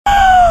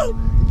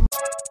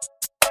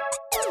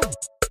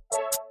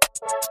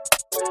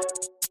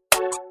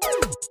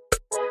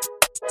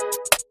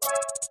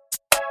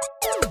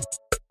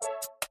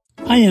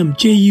I am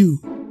JU.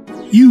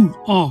 You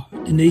are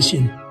the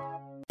nation.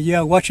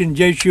 Yeah, watching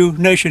JU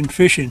Nation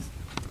fishing.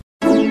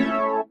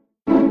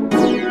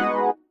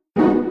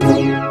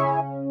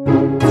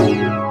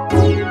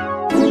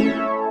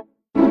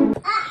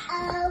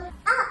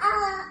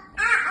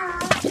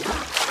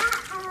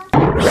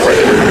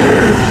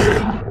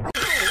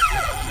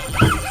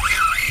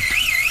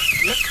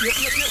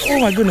 Oh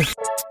my goodness.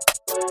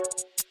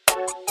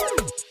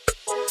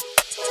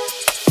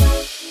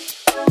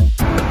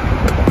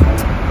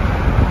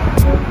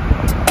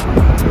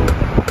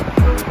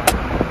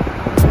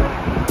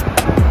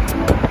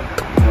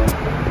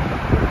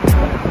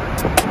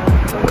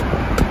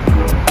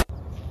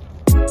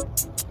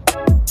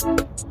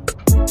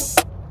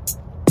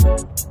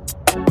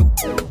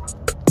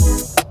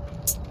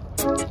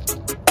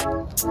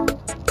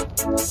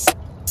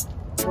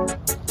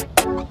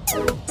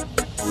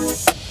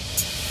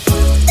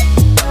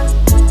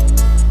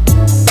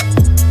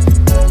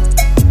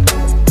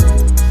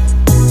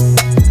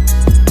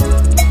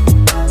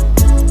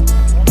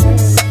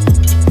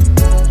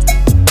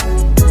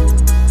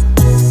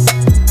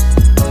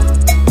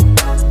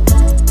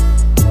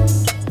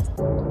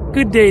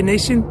 Good day,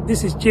 nation.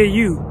 This is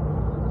JU.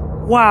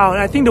 Wow,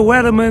 I think the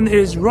weatherman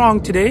is wrong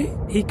today.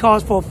 He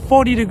calls for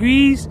 40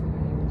 degrees.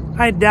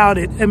 I doubt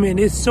it. I mean,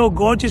 it's so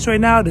gorgeous right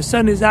now. The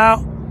sun is out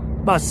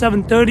about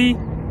 7:30.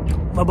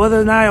 My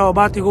brother and I are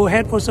about to go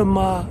head for some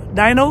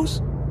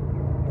dinos.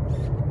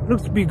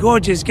 Looks to be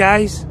gorgeous,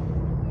 guys.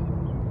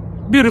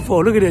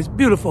 Beautiful. Look at this.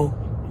 Beautiful.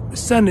 The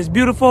sun is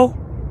beautiful.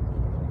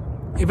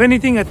 If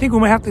anything, I think we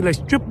might have to like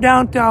strip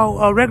down to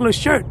our regular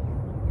shirt.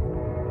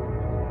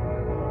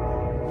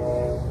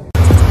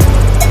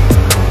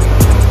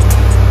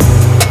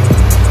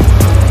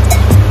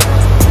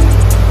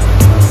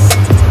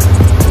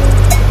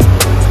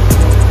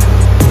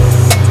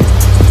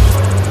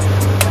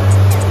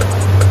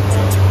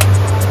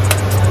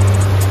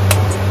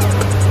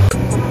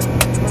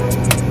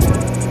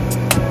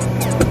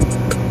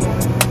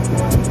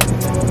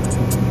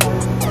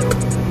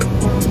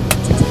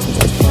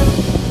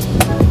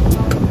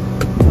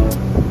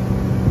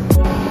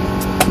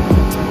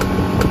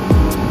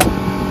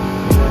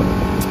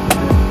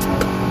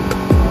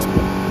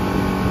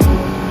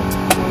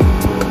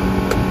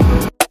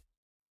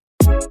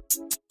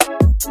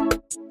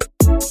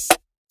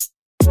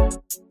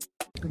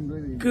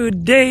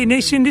 Good day,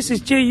 nation. This is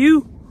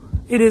JU.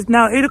 It is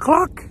now 8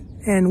 o'clock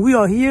and we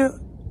are here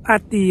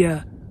at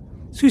the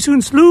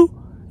SUISUN SLOUGH.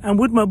 I'm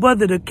with my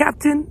brother, the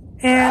captain,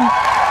 and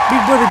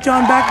big brother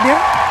John back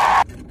there.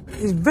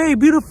 It's very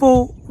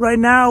beautiful right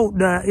now.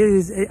 It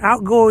is an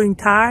outgoing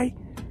tide.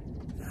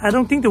 I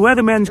don't think the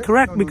weatherman's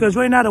correct because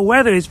right now the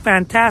weather is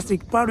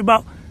fantastic. Probably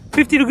about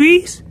 50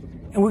 degrees.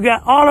 And we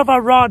got all of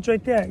our rods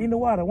right there in the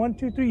water. 1,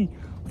 2, 3,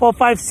 4,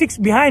 5, 6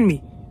 behind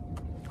me.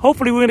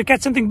 Hopefully we're going to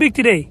catch something big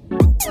today.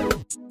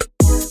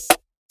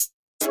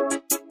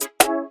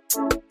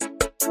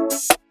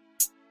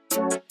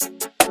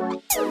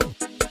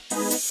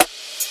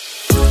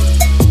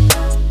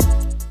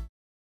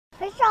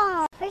 Fish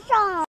on, fish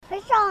on,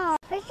 fish on,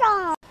 fish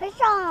on,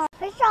 fish on,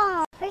 fish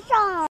on, fish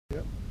on.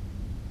 Yep.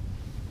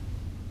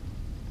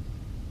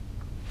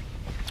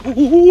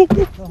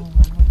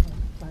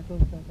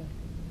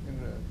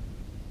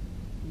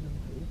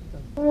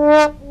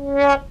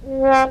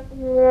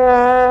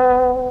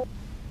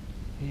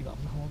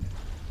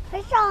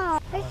 Fish on,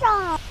 fish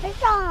on,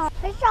 fish on,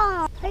 fish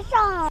on, fish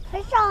on,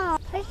 fish on,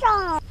 fish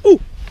on.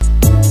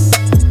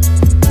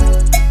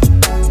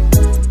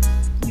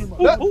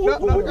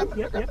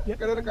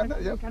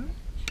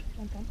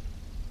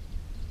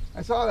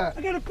 I saw that.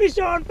 I got a fish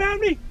on,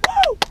 family.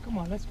 Woo! Come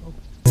on, let's go.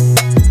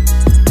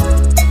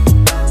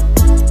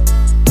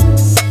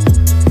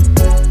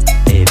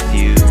 A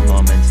few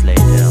moments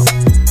later.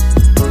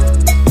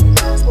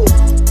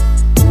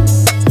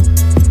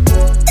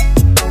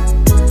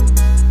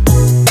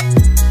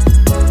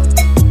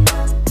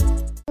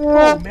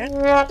 Oh, man.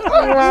 I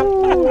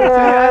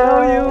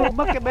know you.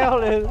 Mất cái bell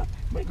liền.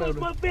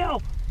 Mất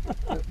bell.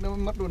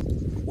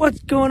 What's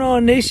going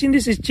on, nation?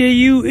 This is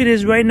JU. It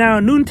is right now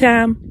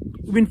noontime.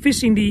 We've been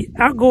fishing the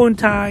outgoing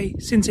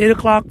tide since 8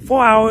 o'clock,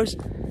 4 hours.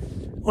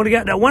 Only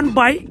got that one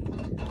bite,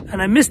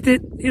 and I missed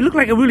it. It looked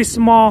like a really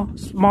small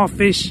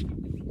fish,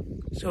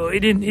 so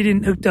it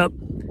didn't hook up.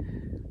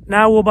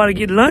 Now we're about to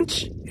get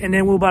lunch, and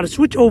then we're about to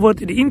switch over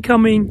to the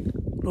incoming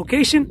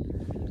location.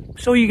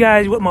 Show you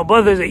guys what my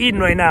brothers are eating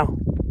right now.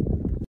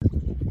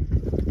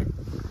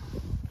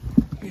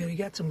 Yeah, we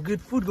got some good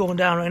food going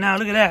down right now.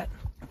 Look at that.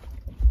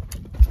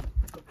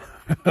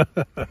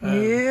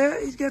 Yeah,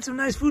 he's got some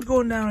nice food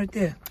going down right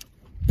there.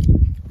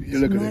 You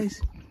look at nice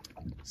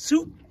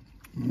soup.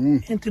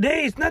 And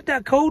today it's not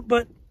that cold,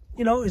 but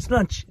you know, it's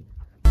lunch.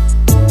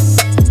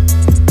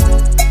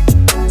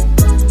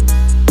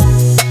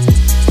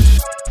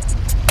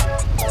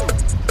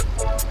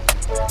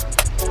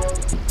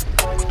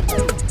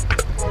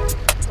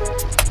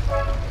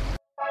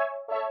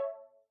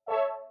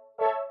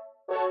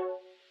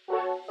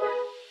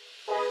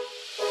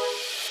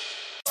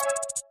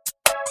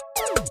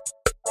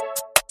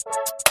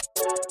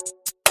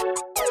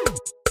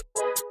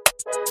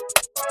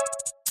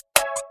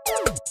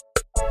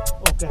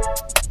 Okay.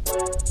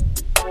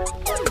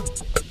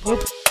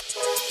 Oops.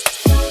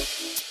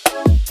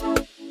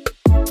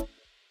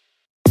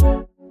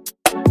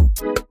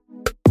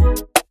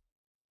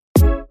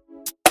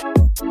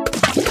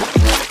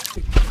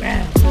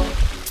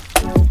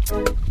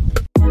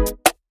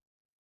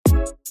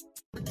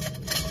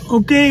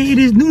 Okay, it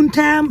is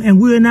noontime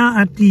and we are now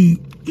at the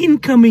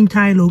incoming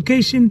tide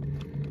location.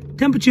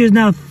 Temperature is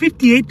now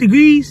 58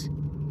 degrees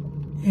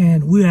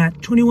and we're at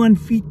 21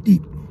 feet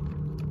deep.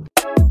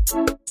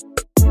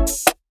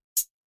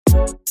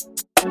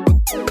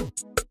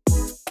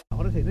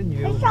 Nó thì nó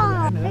nhiều. Fish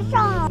on, fish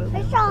on,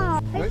 fish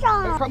on, fish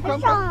on, Come, come,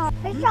 fish on, come.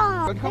 fish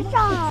on, Come, fish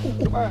on.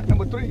 come on,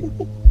 number 3.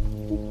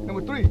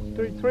 Number 3.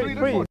 Three.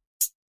 That's one.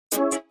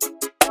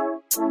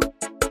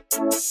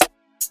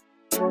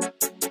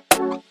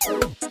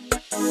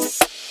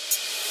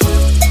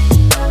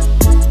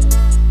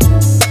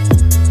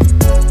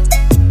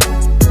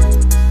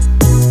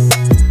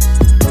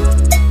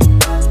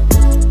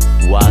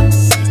 One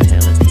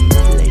eternity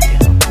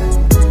later.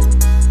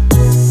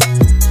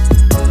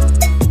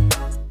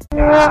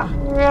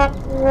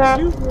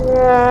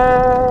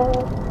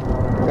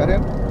 Got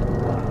him?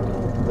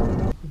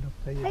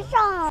 Fish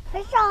on,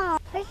 fish on,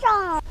 fish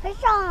on,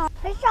 fish on,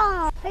 fish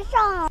on, fish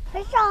on,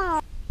 fish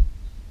on.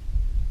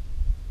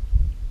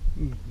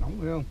 Nóng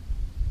phải không?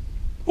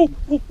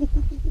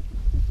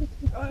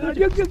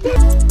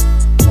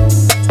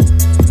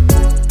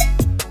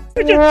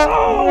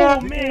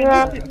 Oh man,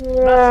 missed it.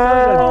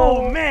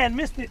 Oh man,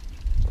 missed it.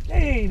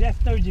 Dang, that's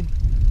sturgeon.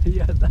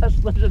 Yeah, that's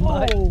Sturgeon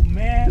bait. Oh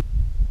man.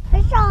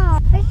 Fish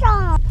on, fish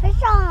on,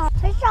 fish on,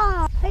 fish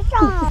on, fish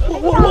on, fish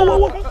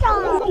on, fish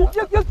on.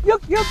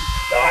 Yep.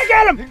 Oh, I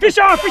got him. Fish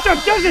on,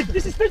 sturgeon.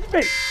 This is sturgeon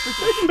bait.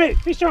 Sturgeon bait,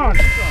 fish on.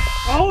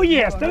 Oh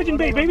yeah, sturgeon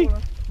bait, baby.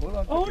 Hold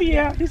on. Oh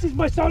yeah, this is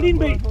my sardine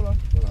bait. Hold on.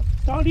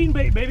 Sardine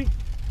bait, baby.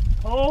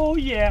 Oh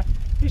yeah,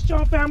 fish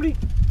on, family.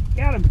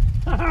 Got him.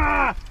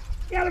 Got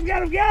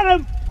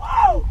him.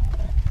 Whoa!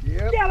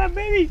 Yep. Got him,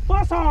 baby.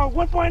 Bus hog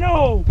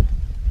 1.0.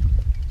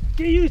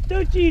 Can you use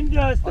 13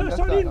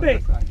 sardine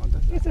bait?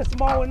 It's a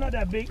small one, not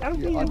that big. I don't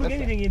think you need to bring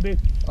anything in, babe.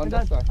 On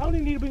that side. I don't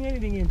think you need to bring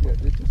anything in. Yeah,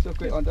 it's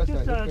okay on that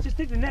side. Okay. Just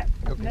take the net,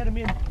 Okay. net them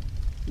in.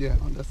 Yeah,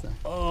 on that side.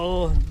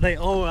 Oh, they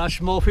all are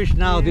small fish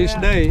now this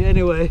Yeah. day.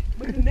 Anyway.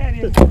 Bring the net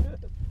in.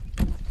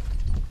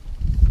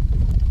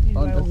 He's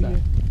On right that over side.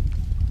 here.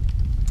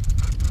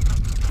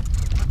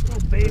 Oh,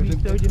 baby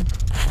sturgeon.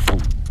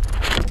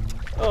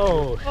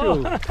 Oh,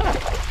 shoot.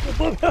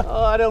 Oh,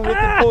 Oh, I don't need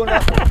to pull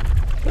now.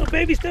 little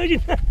baby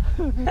sturgeon.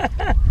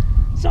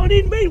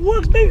 Sardine bait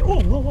works, baby.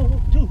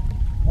 Whoa, dude.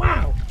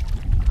 Wow.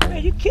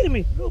 Man, you kidding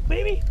me? Little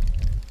baby.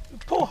 You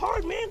pull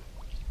hard, man.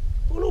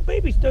 Oh, little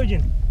baby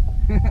sturgeon.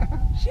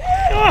 Shit.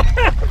 Oh,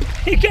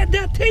 you got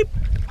that tape?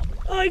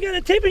 Oh, you got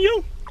a tape in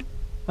you?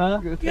 Huh?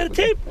 You got a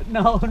tape?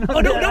 No, no.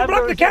 Oh, don't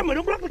block the camera.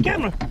 Don't block the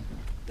camera.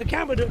 The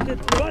camera, the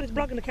rod is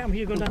blocking the camera.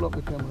 Here, go Don't down. block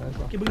the camera as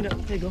well. Okay, bring it up.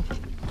 There you go.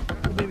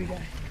 Little baby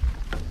guy.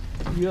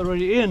 You're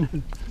already in.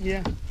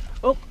 Yeah.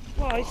 Oh,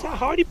 wow, it's a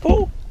hardy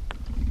pull.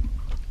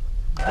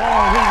 Oh,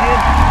 really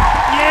good.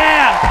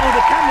 Yeah. Oh,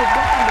 the camera's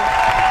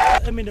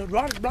blocking the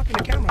rod is blocking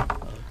the camera.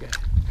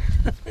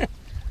 Okay.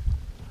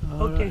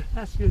 Okay,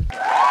 that's good.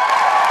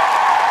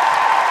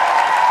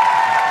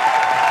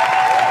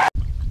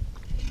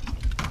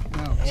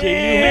 Now,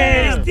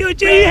 Yeah, still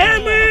J.U.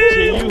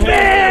 Hammer.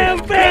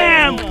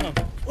 Bam.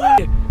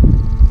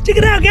 Check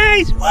it out,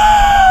 guys.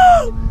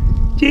 Whoa!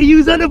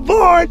 J.U.'s on the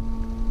board.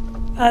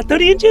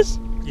 30 inches?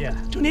 Yeah.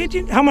 28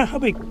 inches? How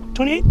big?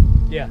 28?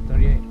 Yeah,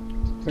 38.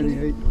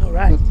 38. All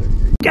right. Not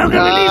 38. Go,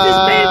 release this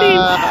baby.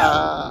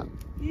 Ah!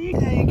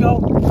 There you go.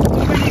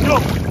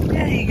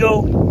 There you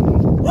go.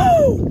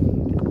 Woo!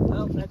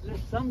 Well, that's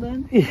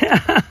something. Yeah.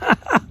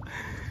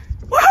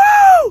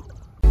 Woohoo!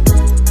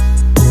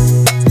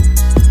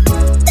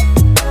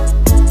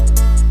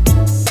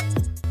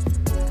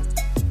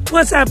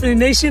 What's happening,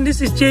 nation?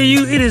 This is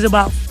J.U. It is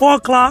about 4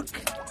 o'clock.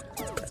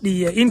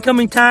 The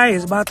incoming tide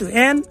is about to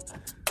end.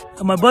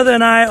 My brother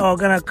and I are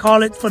gonna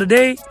call it for the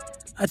day.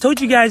 I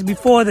told you guys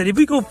before that if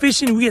we go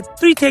fishing, we get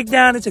 3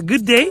 takedowns. It's a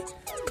good day.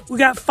 We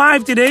got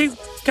 5 today.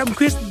 Captain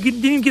Chris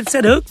didn't get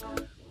set hook.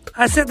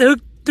 I set the hook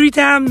 3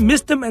 times,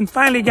 missed them, and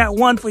finally got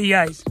 1 for you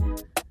guys.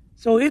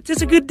 So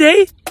it's a good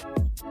day.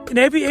 And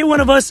every one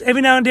of us,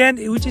 every now and then,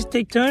 we just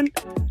take turn.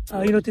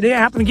 Today I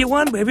happen to get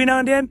 1, but every now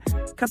and then,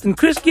 Captain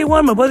Chris get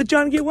 1, my brother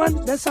John get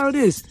 1. That's how it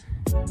is.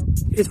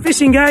 It's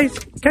fishing, guys.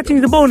 Catching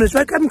is the bonus,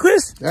 right, Captain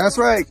Chris? That's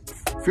right.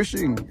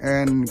 Fishing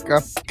and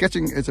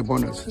catching is a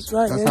bonus. That's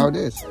right, That's man. how it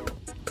is.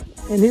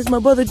 And here's my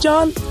brother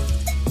John.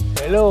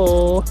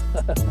 Hello.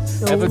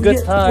 So Have a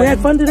good time. We had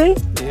fun today?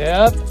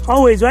 Yep.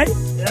 Always, right?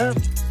 Yep.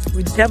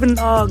 We're just having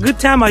a good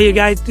time out here,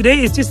 guys. Today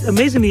it's just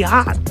amazingly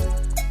hot.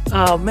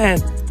 Oh,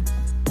 man.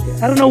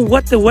 I don't know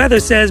what the weather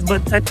says,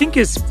 but I think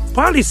it's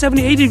probably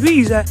 70, 80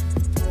 degrees. I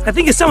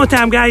think it's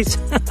summertime, guys.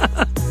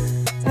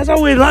 As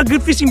always, a lot of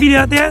good fishing video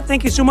out there.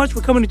 Thank you so much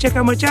for coming to check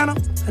out my channel.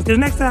 Until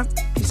next time,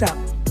 peace out.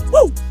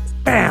 Woo!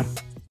 Bam!